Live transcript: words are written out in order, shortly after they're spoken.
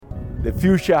The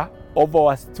future of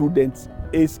our students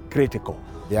is critical.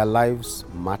 Their lives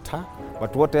matter.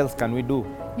 But what else can we do?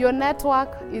 Your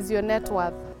network is your net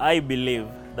worth. I believe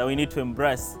that we need to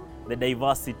embrace the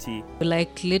diversity.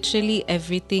 Like literally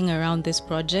everything around this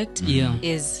project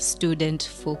is student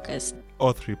focused.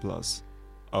 O3+,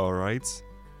 our rights,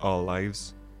 our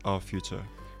lives, our future.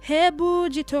 Hebu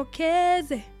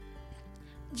jitokeze,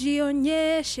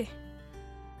 jionyeshe.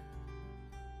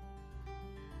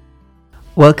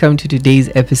 Welcome to today's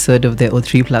episode of the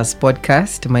O3 Plus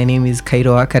podcast. My name is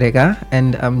Kairo Akarega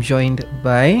and I'm joined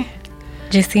by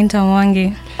Jacinta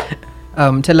Mwangi.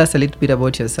 Tell us a little bit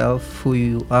about yourself, who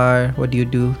you are, what do you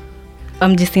do?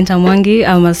 I'm Jacinta Mwangi.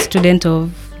 I'm a student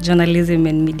of journalism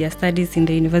and media studies in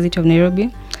the University of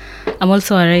Nairobi. I'm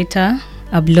also a writer,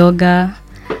 a blogger,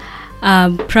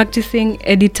 practicing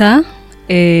editor,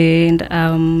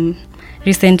 and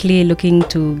recently looking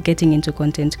to getting into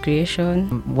content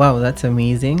creation. Wow, that's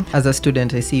amazing. As a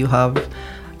student, I see you have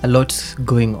a lot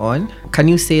going on. Can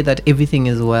you say that everything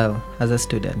is well as a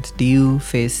student? Do you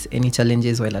face any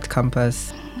challenges while at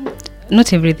campus?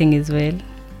 Not everything is well.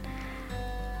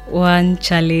 One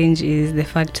challenge is the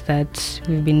fact that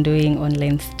we've been doing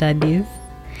online studies,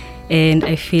 and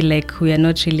I feel like we are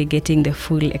not really getting the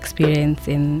full experience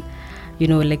in,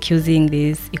 like using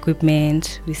this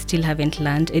equipment. We still haven't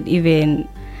learned. And even,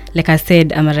 like I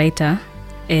said, I'm a writer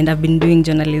and I've been doing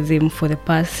journalism for the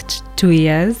past 2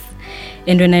 years.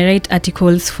 And when I write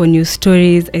articles for news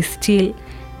stories, I still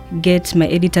get my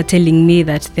editor telling me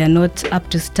that they're not up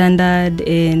to standard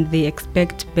and they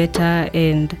expect better.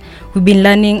 And we've been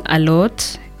learning a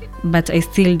lot, but I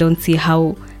still don't see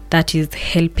how that is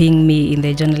helping me in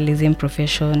the journalism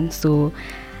profession. So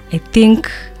I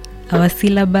think our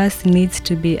syllabus needs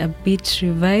to be a bit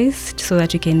revised so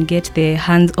that we can get the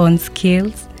hands-on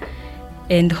skills,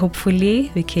 and hopefully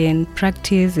we can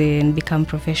practice and become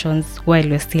professions while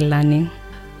we're still learning.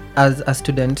 As a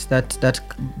student, that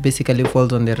basically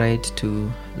falls on the right to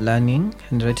learning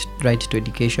and right to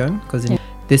education, because in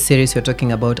this series you're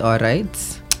talking about our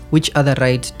rights. Which other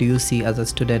right do you see as a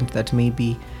student that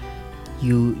maybe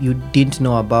you didn't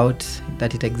know about,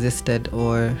 that it existed,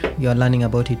 or you're learning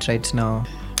about it right now?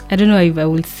 I don't know if I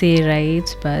would say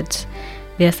right, but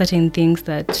there are certain things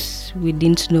that we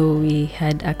didn't know we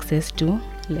had access to,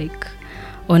 like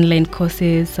online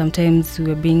courses. Sometimes we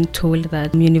were being told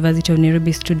that University of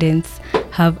Nairobi students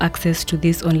have access to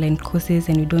these online courses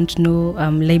and we don't know.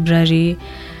 Library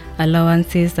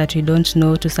allowances that we don't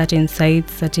know to certain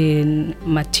sites, certain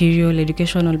material,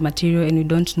 educational material, and we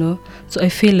don't know. So I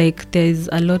feel like there is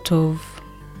a lot of,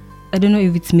 I don't know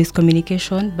if it's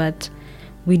miscommunication, but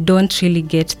we don't really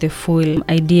get the full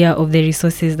idea of the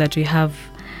resources that we have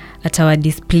at our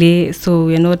display. So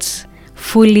we're not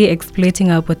fully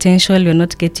exploiting our potential. We're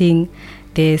not getting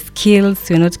the skills.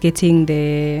 We're not getting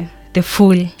the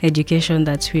full education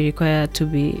that we require to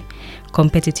be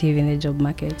competitive in the job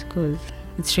market, because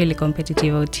it's really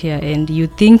competitive out here. And you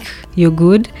think you're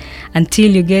good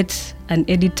until you get an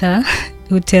editor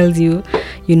who tells you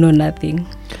you know nothing.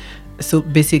 So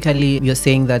basically you're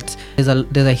saying that there's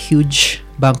a huge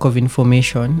bank of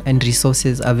information and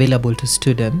resources available to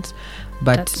students,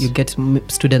 but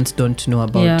students don't know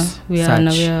about. Yeah, we are such.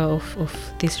 unaware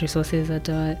of these resources at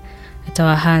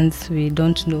our hands. We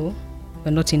don't know.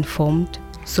 We're not informed,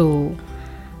 so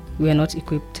we are not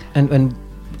equipped. And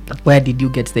where did you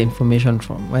get the information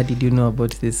from? Where did you know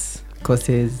about these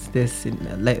courses,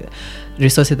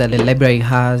 resources that the library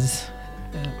has?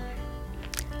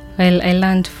 Well, I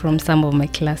learned from some of my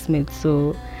classmates.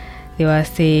 So they were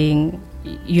saying,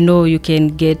 you can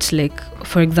get, like,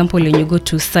 for example, when you go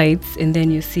to sites and then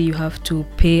you see you have to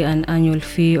pay an annual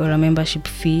fee or a membership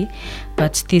fee,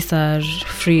 but these are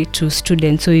free to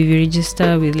students. So if you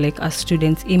register with like a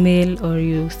student's email, or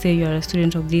you say you are a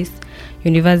student of this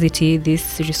university,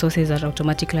 these resources are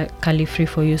automatically free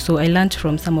for you. So I learned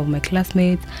from some of my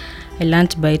classmates. I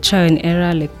learned by trial and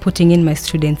error, like putting in my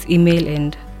student's email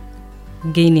and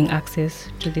gaining access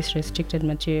to this restricted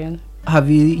material.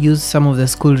 Have you used some of the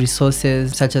school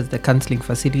resources, such as the counseling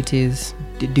facilities?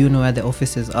 Do you know where the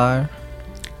offices are?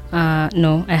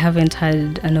 No, I haven't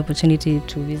had an opportunity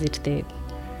to visit the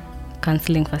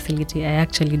counseling facility. I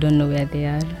actually don't know where they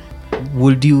are.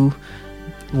 Would you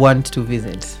want to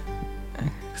visit?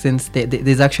 Since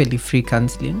there's actually free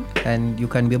counseling and you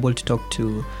can be able to talk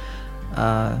to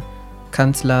a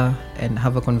counselor and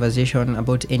have a conversation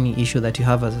about any issue that you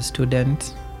have as a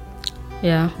student.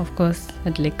 Yeah, of course,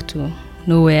 I'd like to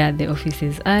know where the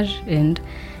offices are, and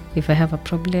if I have a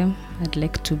problem, I'd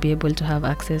like to be able to have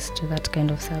access to that kind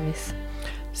of service.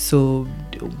 So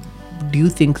do you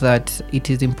think that it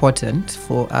is important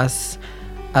for us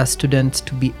as students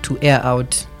to air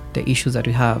out the issues that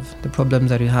we have, the problems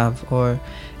that we have, or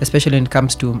especially when it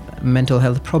comes to mental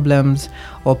health problems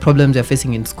or problems they're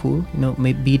facing in school,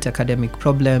 maybe it academic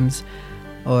problems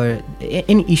or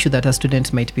any issue that a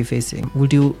student might be facing.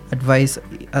 Would you advise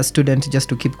a student just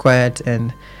to keep quiet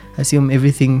and assume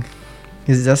everything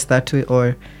is just that way,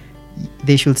 or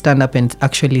they should stand up and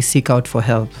actually seek out for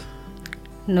help?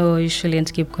 No, you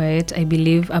shouldn't keep quiet. I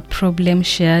believe a problem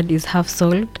shared is half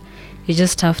solved. You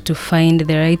just have to find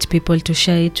the right people to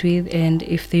share it with, and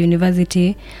if the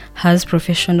university has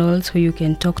professionals who you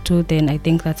can talk to, then I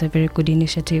think that's a very good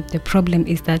initiative. The problem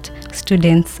is that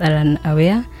students are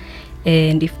unaware,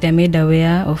 and if they're made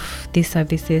aware of these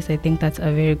services, I think that's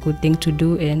a very good thing to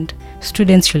do, and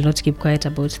students should not keep quiet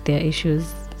about their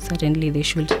issues. Certainly they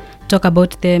should talk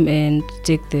about them and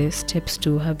take the steps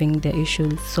to having their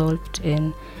issues solved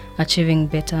and achieving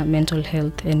better mental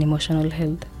health and emotional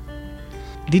health.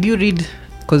 Did you read,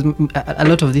 because a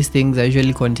lot of these things are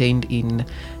usually contained in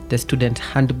the student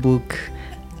handbook,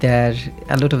 a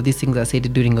lot of these things are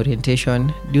said during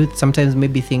orientation. Do you sometimes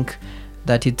maybe think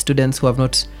that it's students who have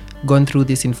not gone through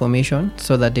this information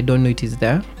so that they don't know it is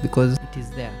there, because it is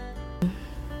there?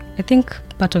 I think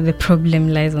part of the problem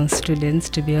lies on students,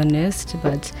 to be honest,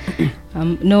 but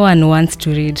no one wants to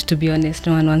read, to be honest.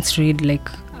 No one wants to read like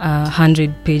a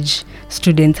 100-page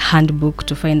student's handbook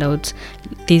to find out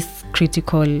these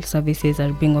critical services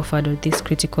are being offered, or this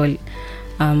critical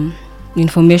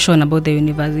information about the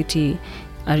university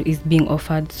is being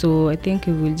offered. So I think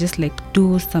we will just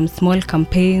do some small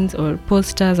campaigns or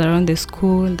posters around the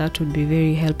school. That would be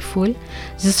very helpful,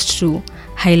 just to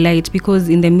highlight, because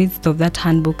in the midst of that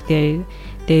handbook there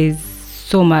is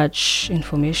so much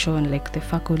information, like the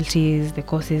faculties, the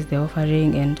courses they're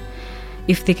offering, and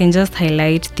if they can just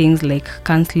highlight things like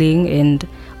counseling and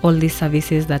all these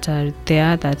services that are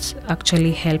there that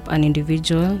actually help an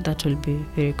individual, that will be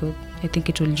very good. I think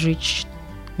it will reach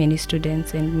many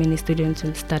students, and many students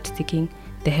will start seeking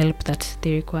the help that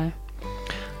they require.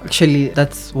 Actually,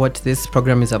 that's what this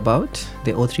program is about,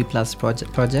 the O3 Plus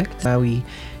project, where we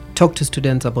talk to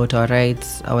students about our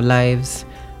rights, our lives,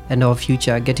 and our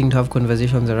future, getting to have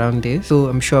conversations around this. So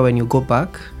I'm sure when you go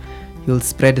back, you'll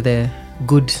spread the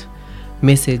good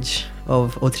message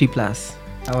of O3 Plus,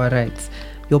 our rights.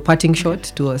 Your parting shot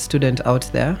to a student out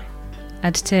there?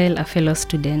 I'd tell a fellow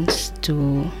student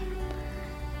to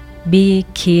be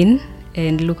keen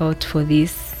and look out for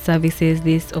these services,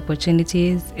 these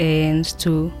opportunities, and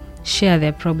to share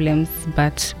their problems,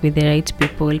 but with the right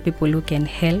people who can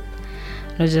help,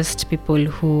 not just people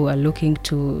who are looking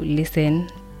to listen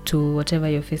to whatever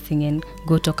you're facing and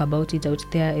go talk about it out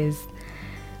there as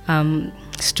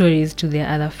stories to their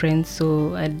other friends.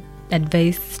 So I'd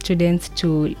advise students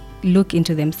to look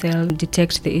into themselves,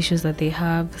 detect the issues that they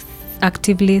have,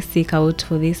 actively seek out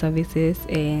for these services,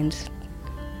 and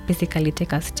basically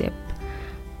take a step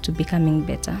to becoming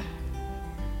better.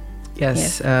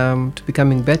 Yes. To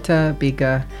becoming better,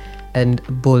 bigger, and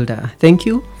bolder. Thank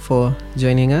you for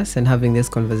joining us and having this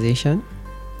conversation.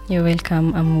 You're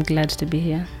welcome. I'm glad to be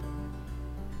here.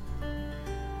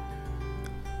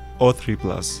 O3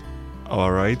 Plus,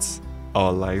 our rights,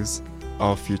 our lives,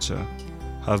 our future,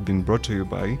 has been brought to you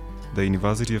by the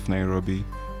University of Nairobi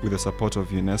with the support of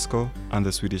UNESCO and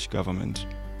the Swedish government.